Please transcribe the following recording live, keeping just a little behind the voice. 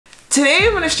Today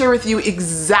I'm going to share with you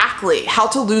exactly how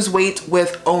to lose weight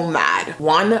with OMAD,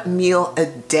 1 meal a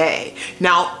day.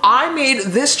 Now, I made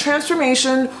this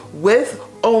transformation with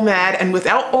OMAD, and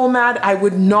without OMAD, I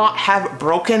would not have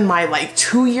broken my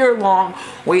 2-year-long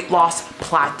weight loss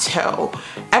plateau.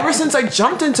 Ever since I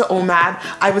jumped into OMAD,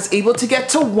 I was able to get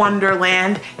to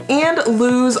Wonderland and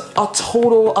lose a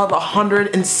total of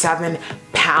 107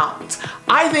 pounds.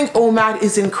 I think OMAD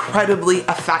is incredibly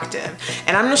effective,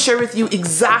 and I'm gonna share with you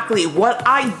exactly what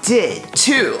I did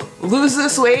to lose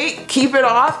this weight, keep it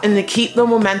off, and to keep the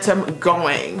momentum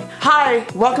going. Hi,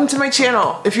 welcome to my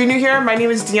channel. If you're new here, my name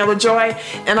is Daniella Joy,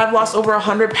 and I've lost over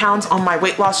 100 pounds on my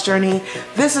weight loss journey.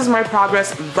 This is my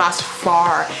progress thus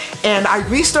far, and I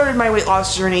restarted my weight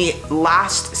loss journey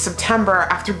last September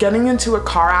after getting into a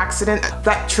car accident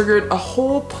that triggered a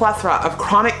whole plethora of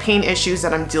chronic pain issues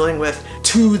that I'm dealing with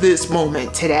to this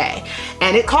moment today.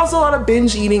 And it caused a lot of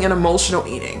binge eating and emotional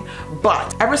eating.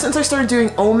 But ever since I started doing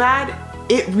OMAD,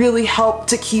 it really helped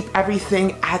to keep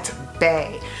everything at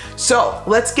bay. So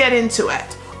let's get into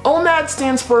it. OMAD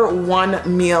stands for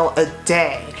 1 meal a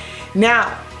day.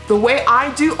 Now, the way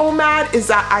I do OMAD is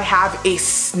that I have a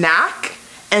snack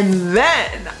and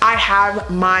then I have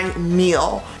my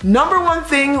meal. Number one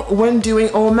thing when doing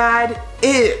OMAD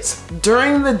is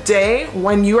during the day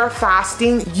when you are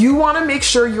fasting, you want to make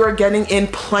sure you are getting in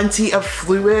plenty of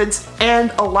fluids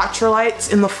and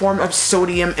electrolytes in the form of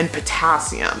sodium and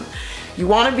potassium. You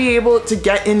want to be able to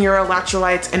get in your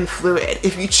electrolytes and fluid.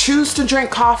 If you choose to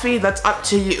drink coffee, that's up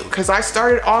to you, because I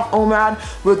started off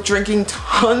OMAD with drinking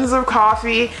tons of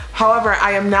coffee. However,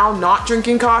 I am now not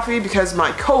drinking coffee because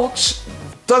my coach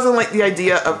doesn't like the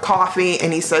idea of coffee,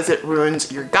 and he says it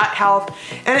ruins your gut health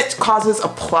and it causes a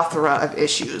plethora of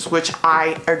issues, which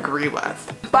I agree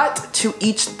with. But to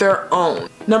each their own.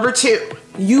 Number 2,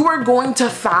 you are going to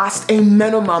fast a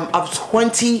minimum of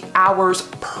 20 hours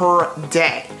per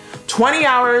day. 20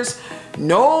 hours,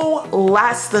 no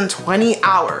less than 20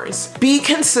 hours. Be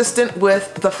consistent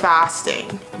with the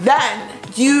fasting. Then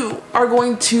you are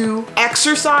going to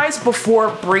exercise before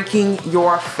breaking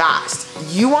your fast.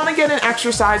 You want to get an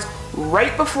exercise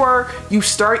right before you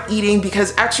start eating,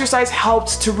 because exercise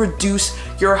helps to reduce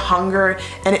your hunger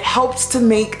and it helps to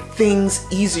make things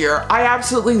easier. I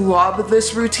absolutely love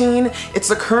this routine. It's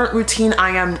the current routine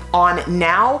I am on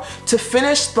now to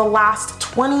finish the last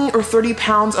 20 or 30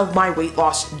 pounds of my weight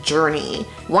loss journey.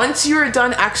 Once you are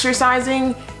done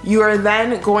exercising, you are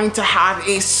then going to have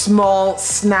a small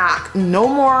snack, no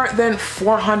more than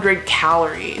 400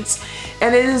 calories.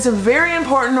 And it is very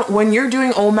important when you're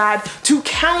doing OMAD to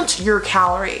count your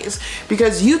calories,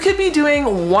 because you could be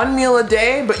doing 1 meal a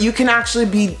day, but you can actually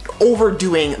be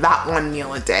overdoing that 1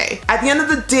 meal a day. At the end of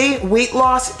the day, weight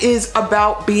loss is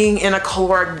about being in a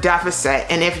caloric deficit.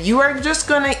 And if you are just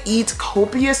gonna eat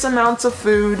copious amounts of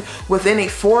food within a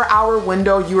 4-hour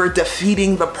window, you are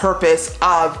defeating the purpose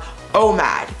of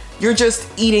OMAD. You're just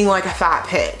eating like a fat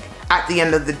pig at the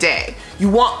end of the day. You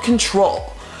want control.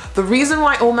 The reason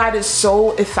why OMAD is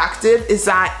so effective is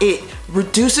that it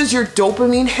reduces your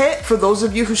dopamine hit for those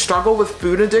of you who struggle with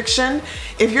food addiction.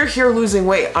 If you're here losing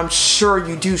weight, I'm sure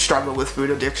you do struggle with food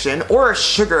addiction or a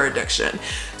sugar addiction.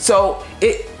 So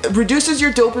it reduces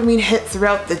your dopamine hit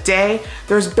throughout the day.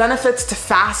 There's benefits to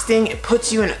fasting. It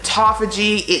puts you in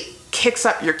autophagy. It kicks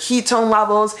up your ketone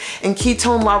levels, and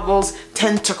ketone levels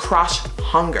tend to crush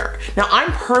hunger. Now,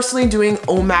 I'm personally doing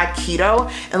OMAD keto,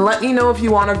 and let me know if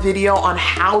you want a video on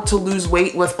how to lose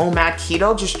weight with OMAD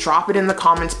keto. Just drop it in the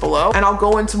comments below and I'll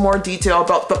go into more detail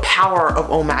about the power of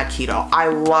OMAD keto. I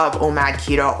love OMAD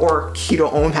keto, or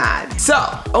keto OMAD. So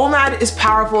OMAD is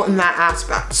powerful in that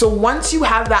aspect. So once you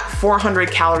have that 400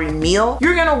 calorie meal,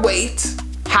 you're gonna wait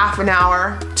half an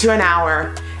hour to an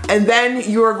hour, and then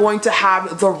you are going to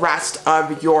have the rest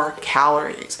of your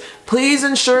calories. Please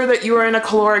ensure that you are in a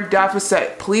caloric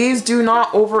deficit. Please do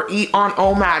not overeat on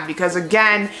OMAD, because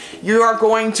again, you are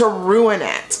going to ruin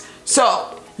it.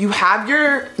 So you have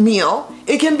your meal.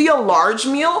 It can be a large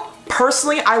meal.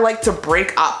 Personally, I like to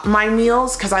break up my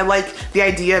meals because I like the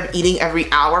idea of eating every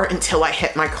hour until I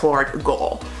hit my caloric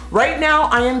goal. Right now,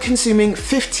 I am consuming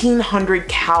 1,500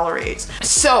 calories.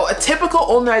 So a typical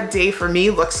OMAD day for me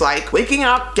looks like waking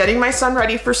up, getting my son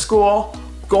ready for school,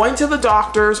 going to the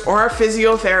doctor's or a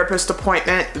physiotherapist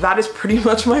appointment. That is pretty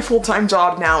much my full-time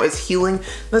job now, is healing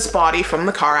this body from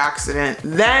the car accident.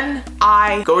 Then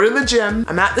I go to the gym.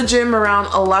 I'm at the gym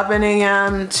around 11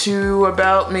 a.m. to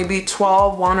about maybe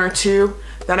 12, 1 or 2.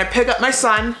 Then I pick up my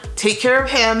son, take care of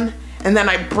him, and then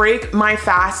I break my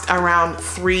fast around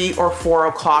 3 or 4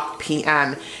 o'clock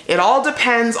p.m. It all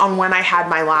depends on when I had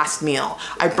my last meal.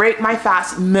 I break my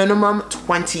fast minimum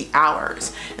 20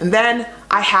 hours. And then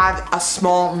I have a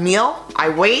small meal. I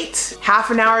wait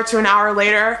half an hour to an hour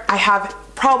later. I have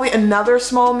probably another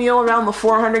small meal around the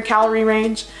 400 calorie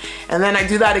range. And then I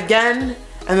do that again,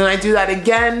 and then I do that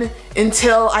again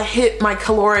until I hit my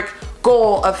caloric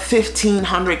goal of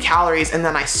 1500 calories, and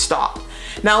then I stop.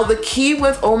 Now the key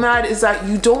with OMAD is that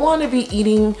you don't want to be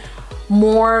eating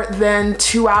more than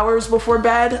 2 hours before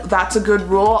bed. That's a good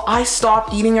rule. I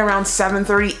stop eating around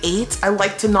 7:30, 8. I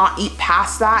like to not eat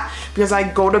past that because I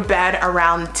go to bed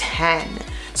around 10.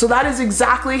 So that is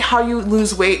exactly how you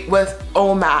lose weight with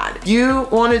OMAD. You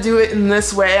want to do it in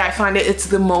this way. I find it's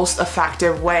the most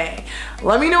effective way.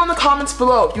 Let me know in the comments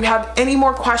below. If you have any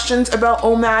more questions about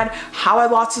OMAD, how I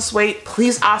lost this weight,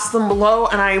 please ask them below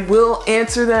and I will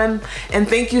answer them. And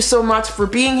thank you so much for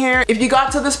being here. If you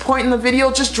got to this point in the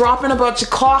video, just drop in a bunch of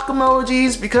clock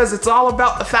emojis because it's all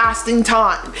about the fasting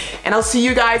time. And I'll see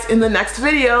you guys in the next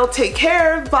video. Take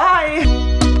care.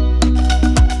 Bye.